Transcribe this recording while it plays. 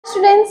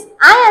Students,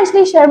 I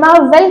Anjali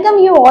Sharma welcome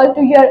you all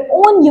to your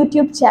own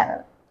YouTube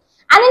channel.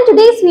 And in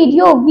today's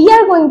video, we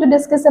are going to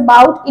discuss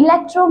about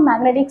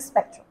electromagnetic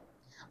spectrum.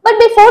 But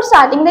before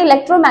starting the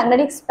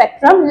electromagnetic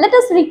spectrum, let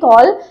us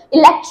recall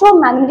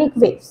electromagnetic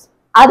waves.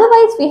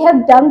 Otherwise, we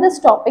have done this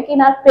topic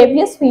in our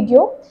previous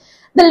video.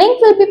 The link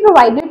will be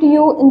provided to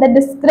you in the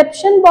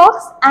description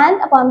box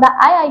and upon the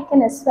I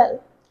icon as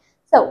well.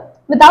 So,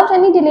 without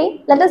any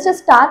delay, let us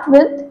just start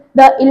with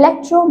the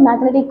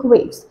electromagnetic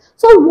waves.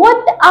 So,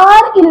 what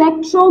are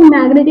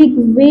electromagnetic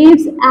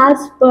waves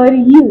as per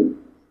you?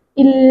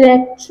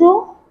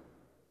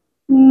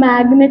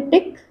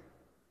 Electromagnetic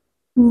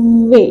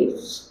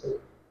waves.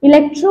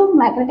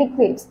 Electromagnetic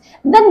waves.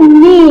 The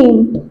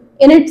name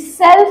in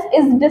itself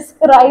is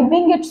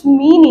describing its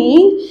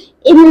meaning.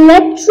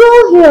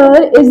 Electro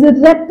here is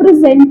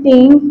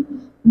representing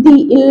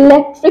the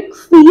electric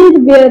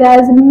field,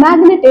 whereas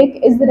magnetic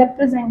is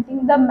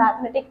representing the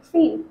magnetic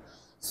field.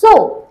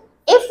 So,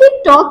 if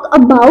we talk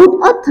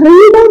about a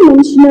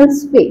three-dimensional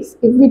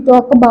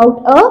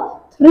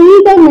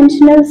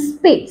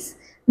space,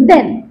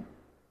 then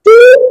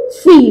two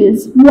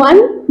fields,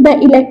 one the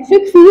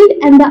electric field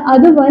and the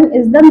other one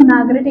is the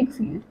magnetic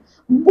field.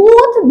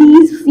 Both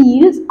these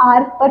fields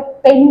are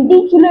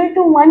perpendicular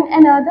to one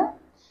another,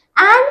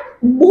 and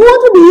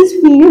both these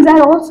fields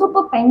are also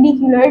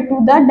perpendicular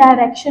to the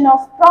direction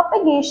of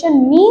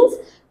propagation, means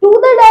to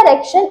the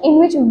direction in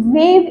which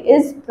wave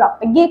is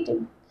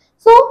propagating.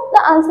 So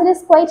the answer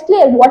is quite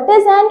clear. What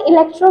is an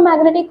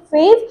electromagnetic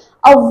wave?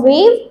 A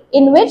wave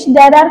in which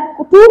there are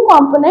two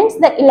components,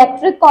 the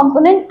electric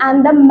component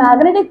and the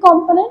magnetic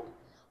component.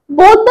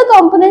 Both the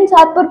components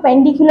are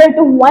perpendicular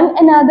to one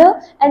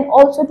another and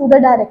also to the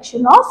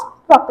direction of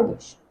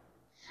propagation.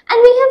 And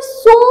we have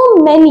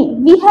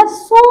so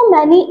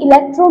many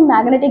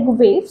electromagnetic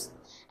waves,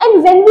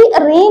 and when we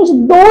arrange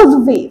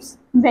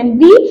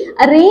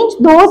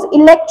those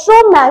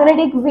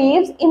electromagnetic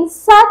waves in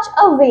such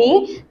a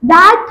way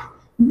that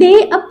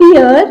they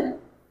appear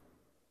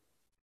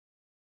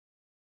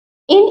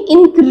in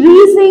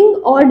increasing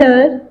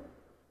order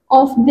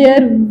of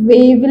their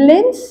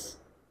wavelengths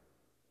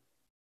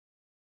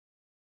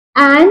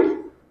and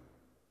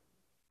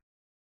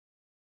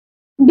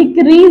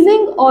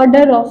decreasing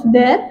order of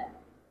their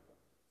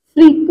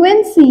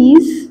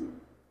frequencies,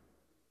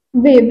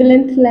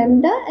 wavelength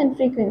lambda and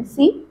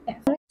frequency f.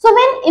 So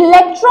when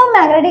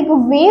electromagnetic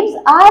waves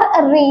are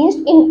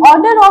arranged in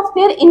order of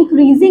their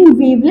increasing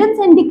wavelengths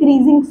and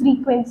decreasing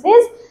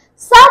frequencies,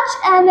 such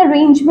an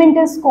arrangement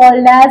is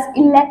called as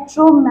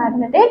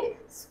electromagnetic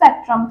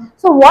spectrum.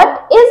 So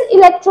what is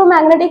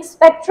electromagnetic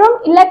spectrum?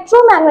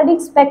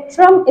 Electromagnetic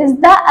spectrum is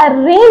the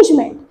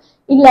arrangement.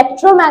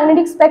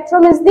 Electromagnetic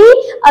spectrum is the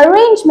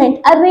arrangement.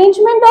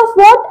 Arrangement of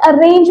what?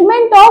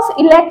 Arrangement of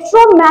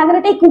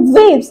electromagnetic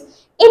waves.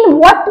 In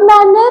what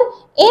manner?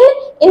 In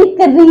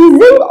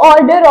increasing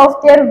order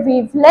of their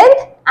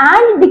wavelength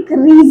and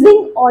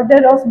decreasing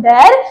order of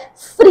their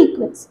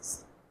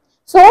frequencies.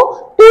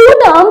 So, two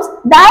terms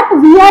that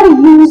we are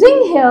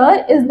using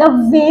here is the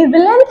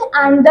wavelength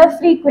and the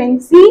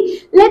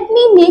frequency. Let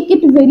me make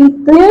it very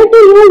clear to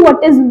you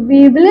what is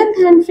wavelength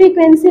and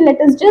frequency.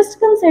 Let us just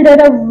consider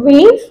a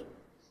wave.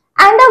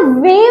 And a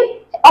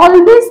wave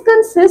always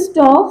consists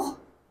of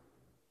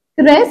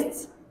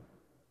crests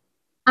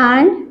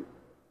and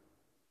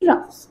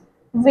troughs.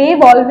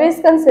 Wave always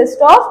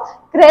consists of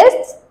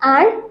crests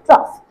and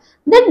troughs.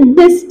 The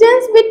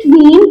distance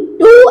between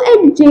two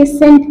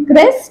adjacent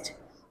crests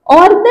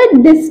or the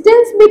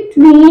distance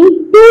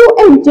between two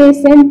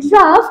adjacent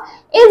troughs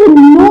is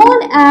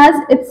known as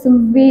its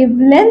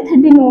wavelength,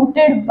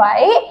 denoted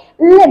by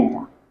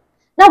lambda.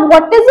 Now,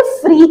 what is a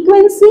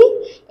frequency?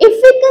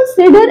 If we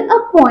consider a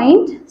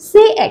point,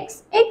 say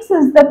x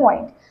is the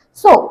point.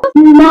 So,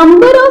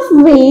 number of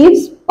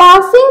waves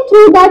passing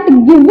through that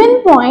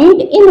given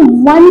point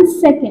in 1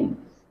 second.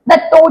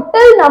 The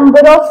total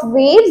number of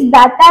waves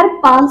that are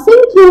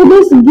passing through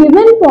this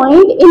given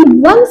point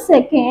in 1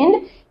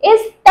 second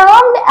is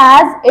termed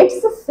as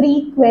its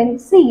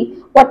frequency.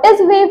 What is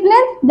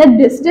wavelength? The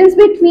distance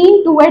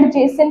between two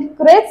adjacent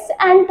crests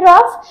and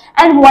troughs.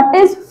 And what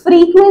is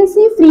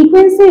frequency?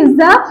 Frequency is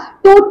the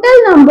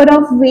total number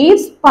of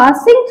waves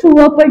passing through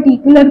a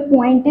particular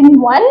point in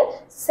 1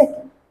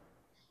 second.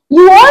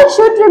 You all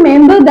should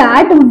remember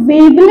that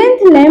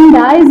wavelength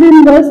lambda is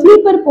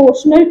inversely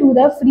proportional to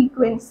the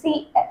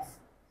frequency f.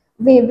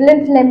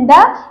 Wavelength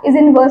lambda is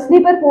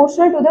inversely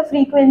proportional to the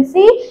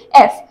frequency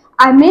f.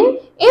 I mean,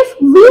 if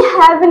we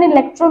have an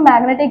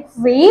electromagnetic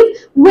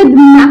wave with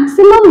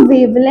maximum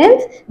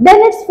wavelength,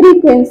 then its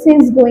frequency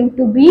is going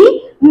to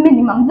be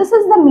minimum. This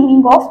is the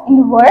meaning of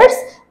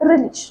inverse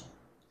relation.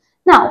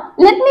 Now,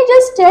 let me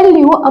just tell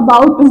you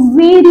about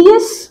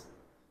various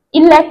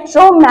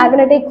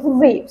electromagnetic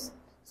waves.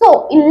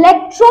 So,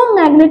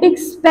 electromagnetic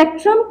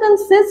spectrum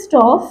consists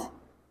of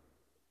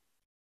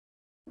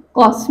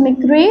cosmic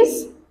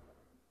rays,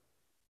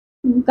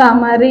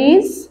 gamma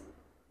rays,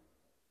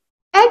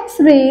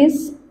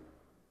 X-rays,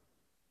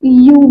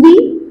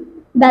 UV,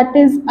 that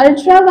is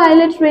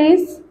ultraviolet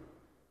rays,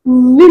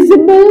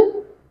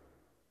 visible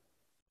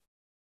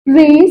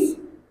rays,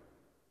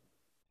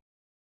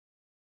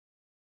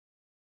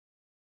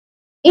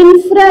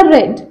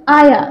 infrared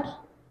IR,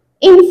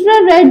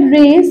 infrared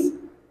rays,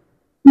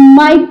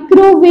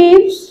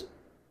 microwaves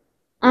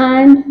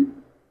and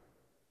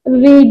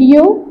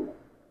radio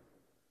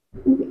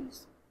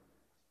waves.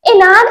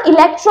 In our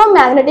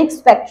electromagnetic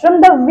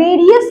spectrum, the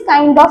various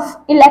kind of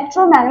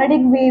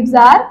electromagnetic waves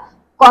are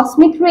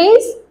cosmic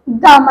rays,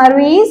 gamma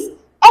rays,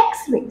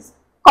 X-rays.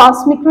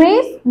 Cosmic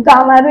rays,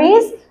 gamma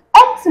rays,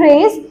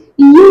 X-rays,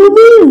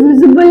 UV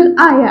visible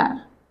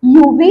IR.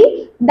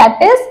 UV,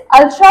 that is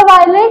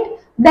ultraviolet,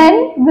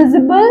 then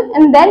visible,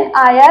 and then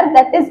IR,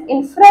 that is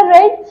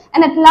infrared,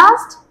 and at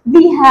last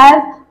we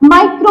have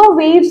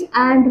microwaves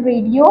and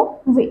radio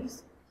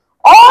waves.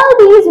 All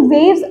these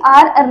waves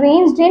are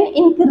arranged in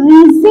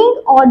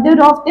increasing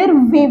order of their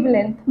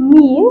wavelength.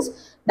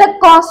 Means the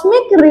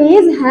cosmic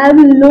rays have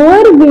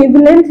lower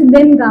wavelength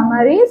than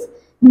gamma rays,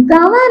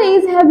 gamma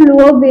rays have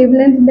lower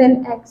wavelength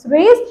than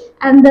X-rays,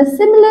 and the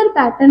similar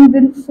pattern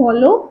will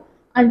follow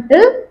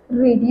until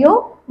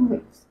radio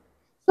waves.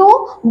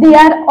 So they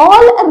are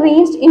all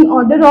arranged in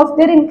order of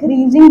their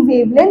increasing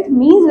wavelength.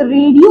 Means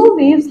radio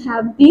waves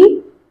have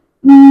the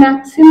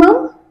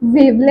maximum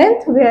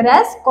wavelength,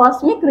 whereas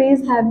cosmic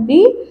rays have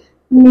the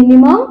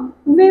minimum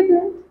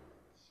wavelength.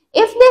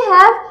 If they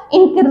have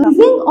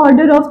increasing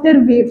order of their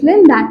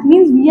wavelength, that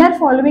means we are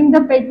following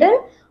the pattern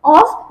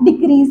of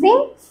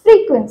decreasing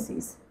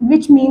frequencies,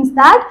 which means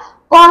that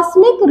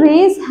cosmic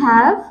rays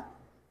have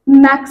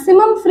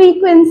maximum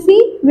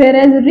frequency,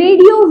 whereas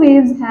radio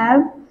waves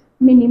have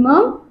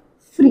minimum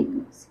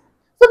frequency.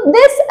 So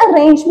this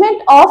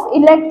arrangement of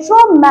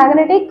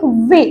electromagnetic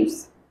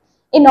waves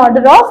in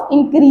order of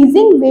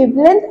increasing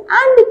wavelength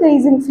and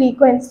decreasing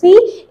frequency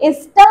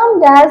is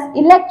termed as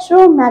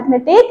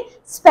electromagnetic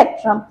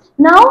spectrum.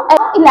 Now,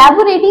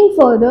 elaborating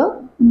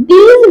further,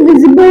 these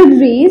visible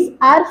rays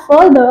are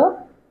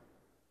further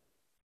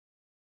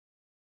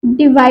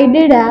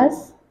divided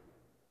as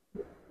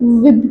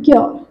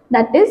VIBGYOR,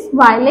 that is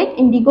violet,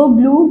 indigo,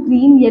 blue,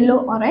 green,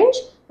 yellow, orange,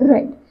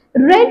 red.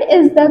 Red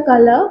is the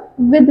color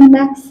with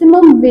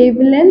maximum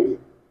wavelength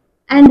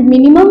and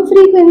minimum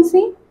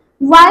frequency.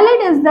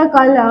 Violet is the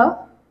color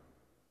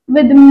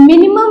with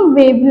minimum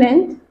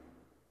wavelength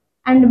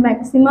and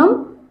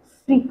maximum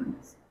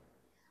frequency.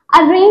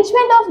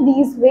 Arrangement of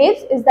these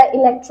waves is the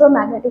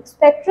electromagnetic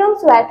spectrum.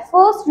 So at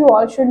first you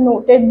all should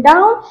note it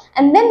down,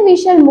 and then we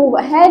shall move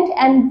ahead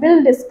and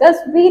will discuss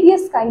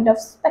various kind of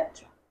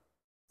spectra.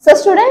 So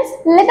students,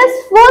 let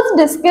us first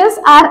discuss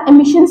our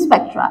emission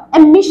spectra.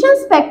 Emission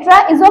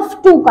spectra is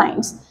of two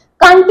kinds: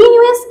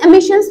 continuous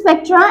emission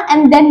spectra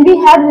and then we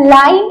have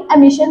line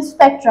emission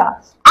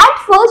spectra. At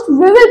first, we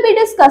will be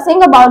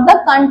discussing about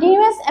the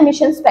continuous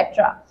emission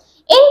spectra.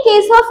 In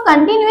case of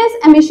continuous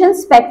emission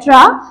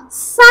spectra,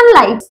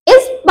 sunlight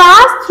is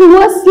passed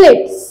through a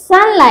slit.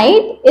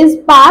 Sunlight is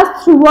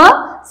passed through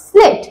a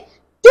slit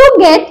to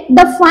get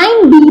the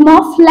fine beam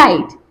of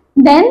light.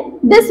 Then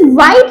this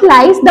white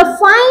light, the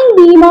fine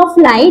beam of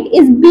light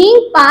is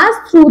being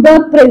passed through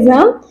the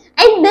prism,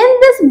 and then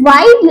this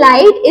white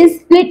light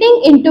is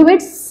splitting into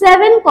its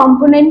 7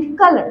 component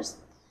colors.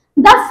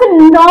 The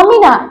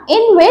phenomena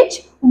in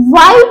which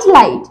white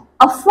light,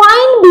 a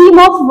fine beam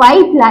of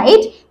white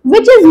light,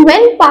 which is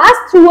when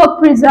passed through a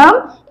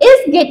prism,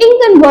 is getting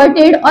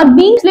converted or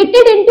being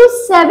split into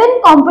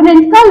 7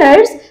 component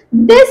colors,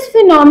 this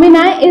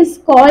phenomena is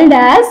called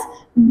as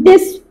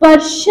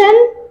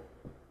dispersion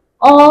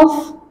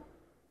of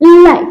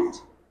light.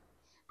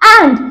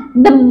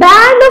 And the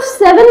band of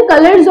 7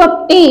 colors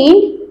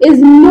obtained is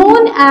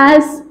known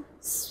as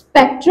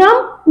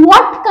spectrum.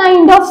 What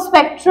kind of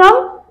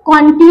spectrum?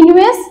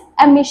 Continuous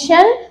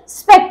emission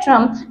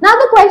spectrum. Now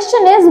the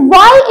question is,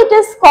 why it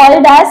is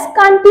called as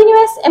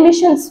continuous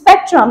emission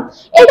spectrum?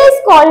 It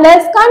is called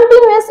as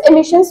continuous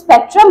emission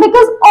spectrum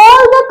because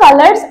all the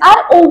colors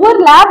are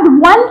overlapped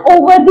one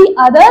over the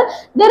other.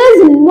 There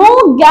is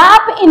no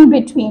gap in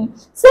between.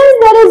 Since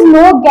there is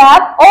no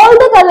gap, all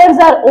the colors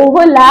are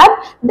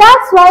overlapped.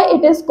 That's why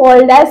it is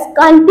called as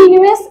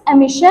continuous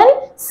emission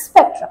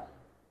spectrum.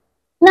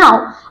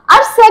 Now,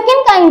 our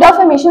second kind of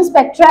emission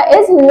spectra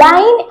is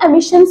line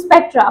emission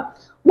spectra.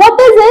 What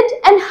is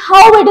it and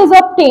how it is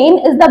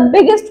obtained is the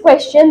biggest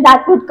question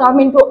that would come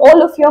into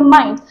all of your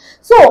mind.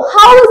 So,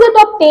 how is it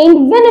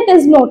obtained? When it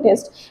is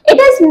noticed? It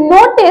is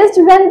noticed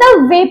when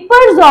the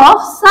vapors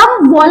of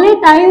some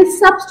volatile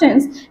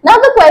substance. Now,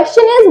 the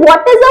question is,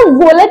 what is a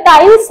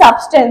volatile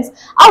substance?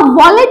 A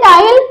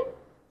volatile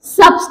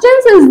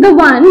substance is the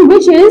one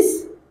which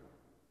is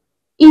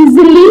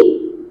easily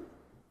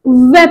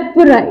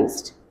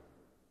vaporized.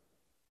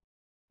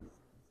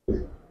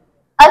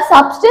 A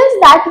substance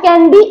that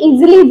can be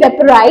easily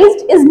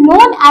vaporized is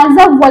known as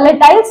a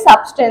volatile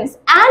substance,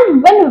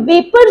 and when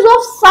vapors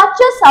of such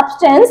a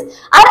substance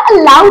are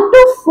allowed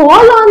to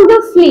fall on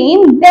the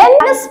flame, then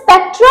a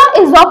spectra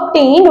is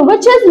obtained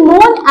which is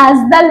known as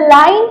the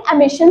line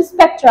emission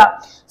spectra.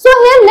 So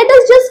here let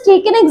us just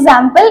take an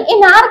example.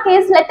 In our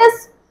case, let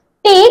us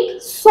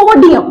take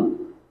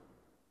sodium.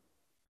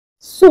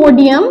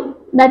 Sodium,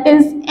 that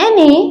is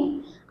Na.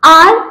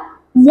 are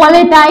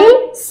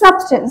volatile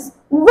substance.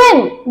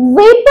 When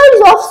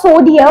vapors of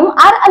sodium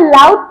are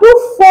allowed to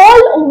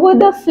fall over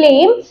the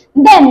flame,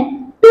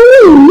 then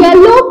two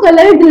yellow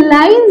colored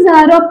lines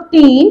are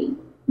obtained.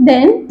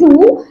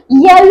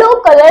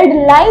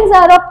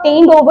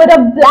 Over a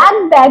black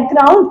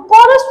background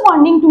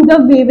corresponding to the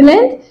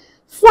wavelength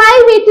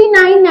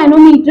 589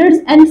 nanometers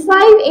and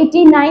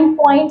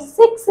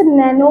 589.6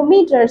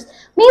 nanometers.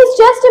 Means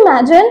just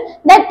imagine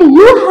that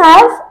you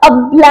have a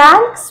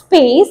blank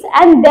space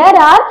and there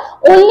are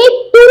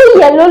only two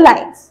yellow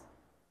lines.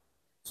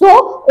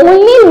 So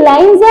only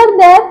lines are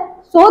there.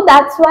 So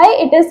that's why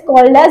it is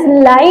called as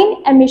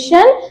line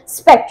emission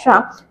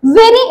spectra.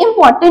 Very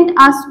important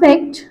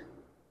aspect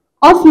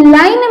of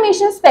line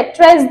emission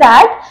spectra is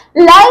that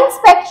line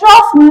spectra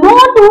of no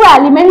two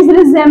elements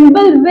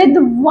resemble with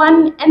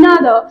one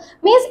another.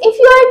 Means if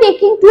you are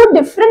taking two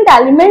different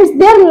elements,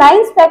 their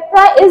line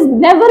spectra is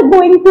never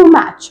going to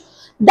match.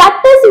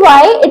 That is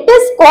why it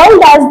is called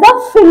as the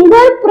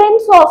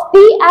fingerprints of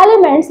the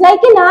elements.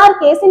 Like in our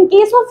case, in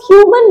case of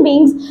human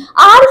beings,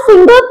 our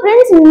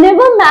fingerprints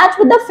never match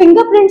with the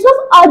fingerprints of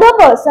other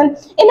person.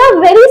 In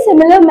a very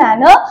similar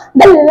manner,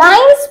 the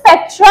line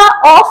spectra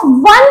of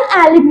one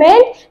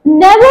element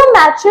never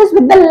matches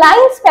with the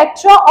line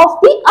spectra of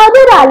the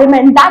other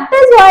element. That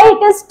is why it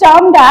is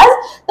termed as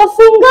the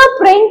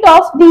fingerprint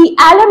of the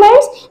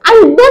elements,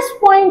 and this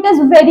point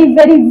is very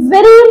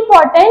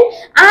important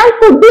and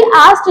could be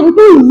asked into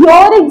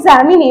your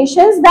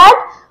examinations, that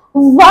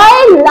why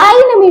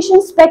line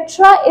emission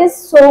spectra is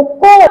so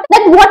called.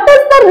 That what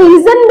is the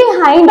reason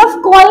behind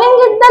of calling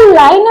it the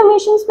line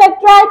emission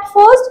spectra at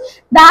first?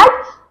 That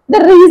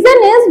the reason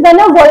is when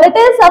a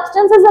volatile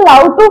substance is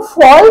allowed to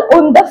fall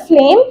on the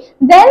flame,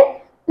 then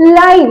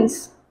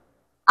lines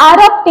are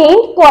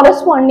obtained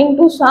corresponding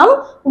to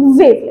some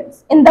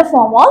wavelengths in the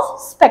form of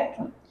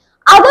spectrum.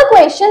 Other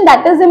question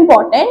that is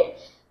important,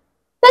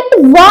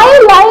 that why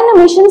line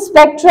emission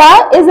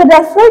spectra is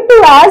referred to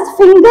as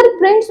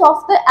fingerprints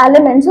of the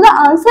elements. So the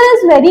answer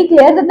is very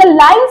clear, that the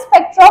line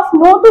spectra of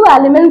no two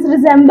elements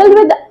resemble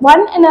with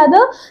one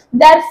another.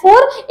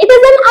 Therefore, it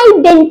is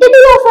an identity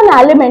of an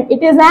element.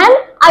 It is an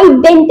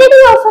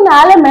identity of an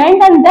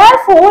element, and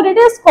therefore it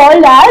is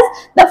called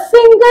as the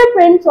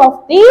fingerprints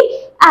of the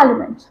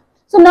element.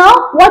 So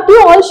now what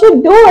you all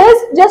should do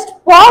is just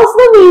pause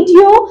the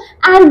video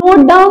and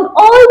note down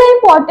all the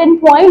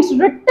important points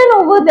written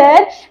over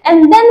there,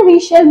 and then we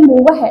shall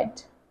move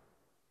ahead.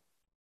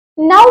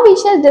 Now we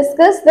shall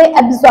discuss the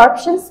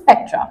absorption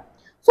spectra.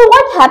 So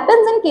what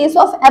happens in case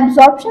of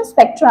absorption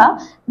spectra,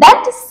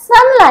 that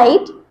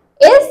sunlight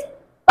is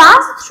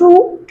passed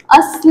through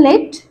a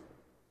slit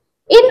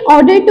in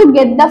order to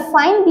get the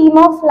fine beam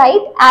of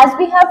light, as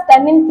we have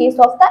done in case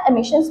of the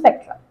emission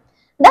spectra.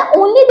 The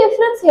only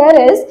difference here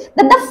is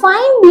that the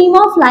fine beam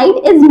of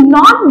light is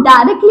not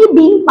directly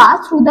being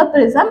passed through the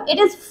prism. It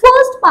is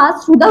first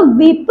passed through the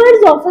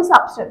vapors of a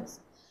substance.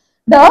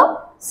 The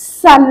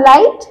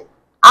sunlight,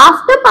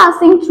 after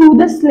passing through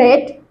the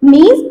slit,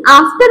 means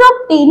after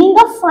obtaining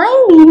a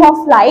fine beam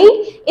of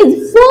light,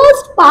 is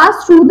first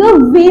passed through the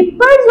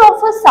vapors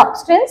of a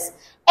substance,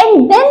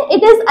 and then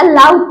it is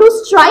allowed to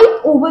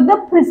strike over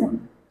the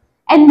prism,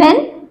 and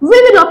then we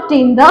will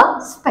obtain the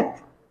spectrum.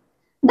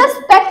 The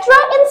spectra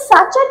in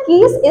such a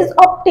case is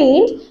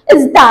obtained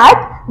is that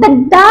the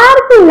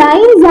dark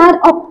lines are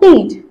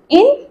obtained.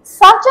 In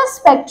such a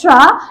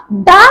spectra,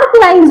 dark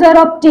lines are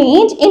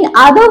obtained. In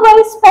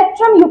otherwise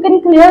spectrum, you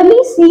can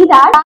clearly see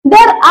that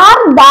there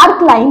are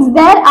dark lines,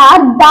 there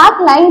are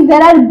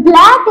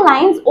black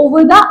lines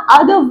over the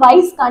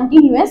otherwise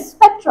continuous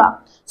spectra.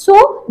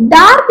 So,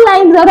 dark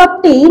lines are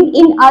obtained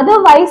in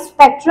otherwise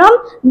spectrum.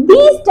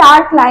 These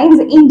dark lines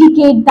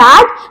indicate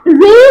that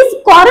rays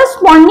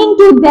corresponding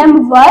to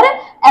them were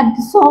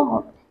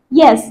absorbed.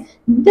 Yes,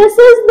 this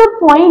is the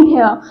point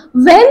here.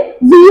 When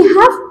we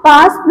have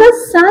passed the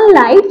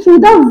sunlight through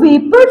the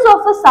vapors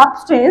of a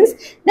substance,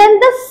 then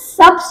the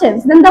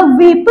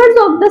vapors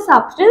of the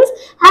substance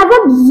have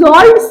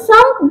absorbed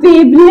some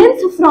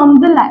wavelength from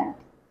the light.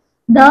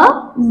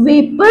 The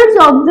vapors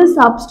of the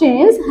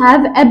substance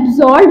have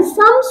absorbed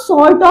some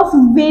sort of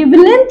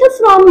wavelength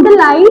from the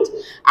light,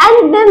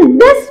 and then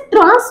this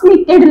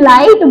transmitted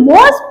light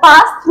was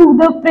passed through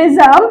the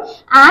prism,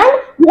 and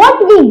what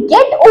we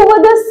get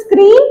over the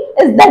screen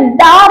is the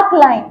dark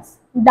lines.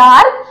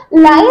 Dark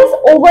lines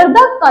over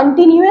the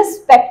continuous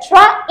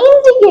spectra,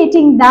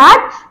 indicating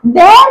that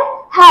there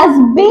has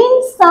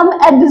been some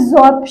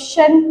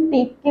absorption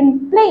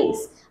taken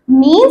place.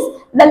 Means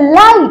the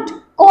light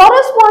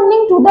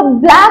corresponding to the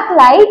black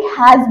light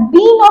has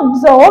been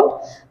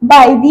absorbed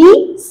by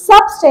the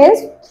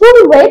substance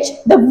through which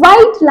the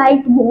white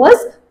light was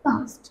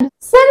passed.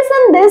 Since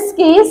in this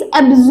case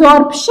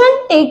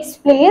absorption takes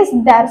place,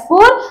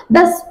 therefore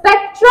the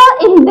spectra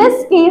in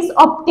this case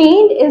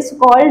obtained is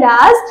called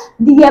as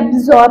the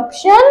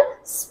absorption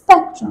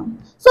spectrum.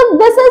 So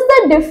this is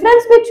the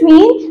difference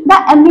between the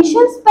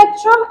emission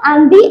spectrum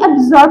and the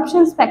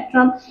absorption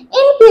spectrum.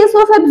 In case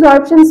of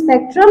absorption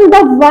spectrum,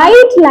 the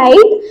white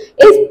light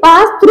is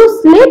passed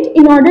through slit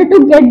in order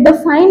to get the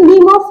fine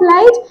beam of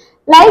light,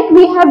 like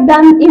we have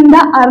done in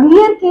the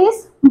earlier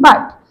case,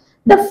 but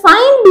the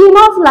fine beam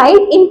of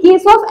light in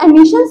case of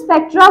emission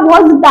spectra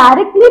was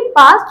directly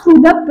passed through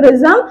the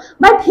prism,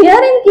 but here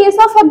in case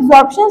of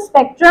absorption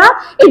spectra,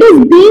 it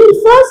is being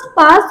first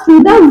passed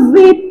through the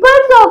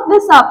vapors of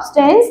the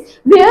substance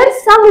where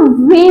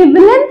some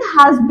wavelength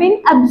has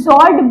been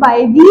absorbed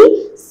by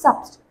the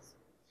substance.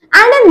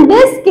 And in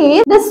this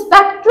case, the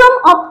spectrum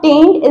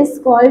obtained is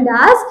called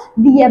as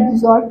the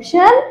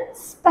absorption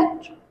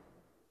spectrum.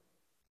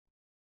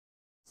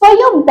 For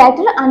your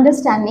better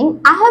understanding,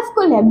 I have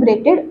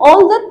collaborated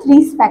all the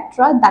three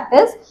spectra, that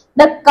is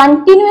the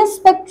continuous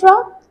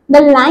spectra,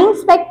 the line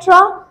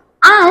spectra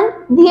and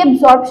the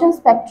absorption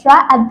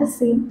spectra at the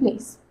same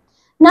place.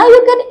 Now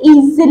you can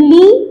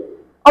easily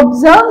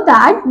observe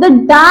that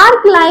the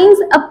dark lines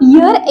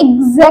appear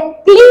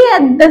exactly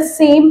at the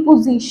same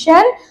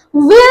position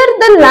where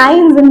the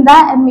lines in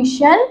the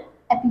emission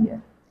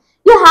appear.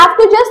 You have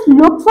to just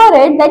look for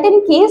it that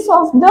in case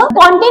of the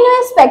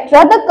continuous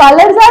spectra, the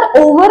colors are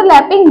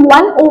overlapping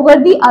one over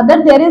the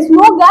other. There is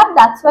no gap.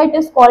 That's why it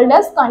is called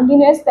as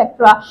continuous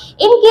spectra.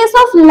 In case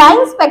of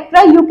line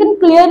spectra, you can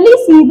clearly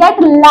see that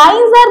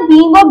lines are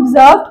being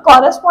observed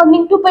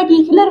corresponding to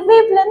particular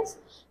wavelengths.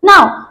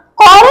 Now,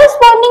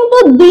 corresponding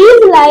to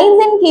these lines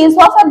in case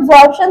of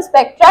absorption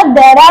spectra,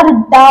 there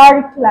are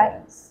dark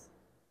lines.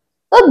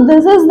 So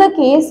this is the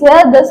case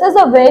here. This is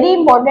a very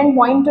important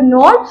point to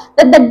note,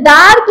 that the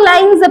dark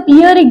lines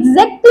appear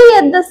exactly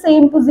at the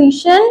same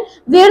position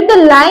where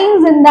the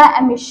lines in the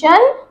emission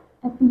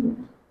appear.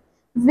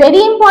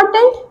 Very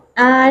important,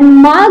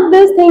 and mark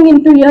this thing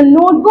into your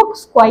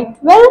notebooks quite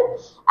well.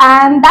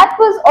 And that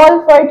was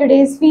all for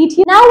today's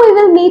video. Now we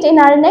will meet in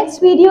our next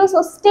video,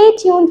 so stay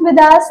tuned with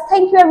us.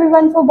 Thank you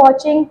everyone for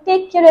watching.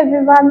 Take care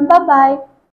everyone. Bye bye.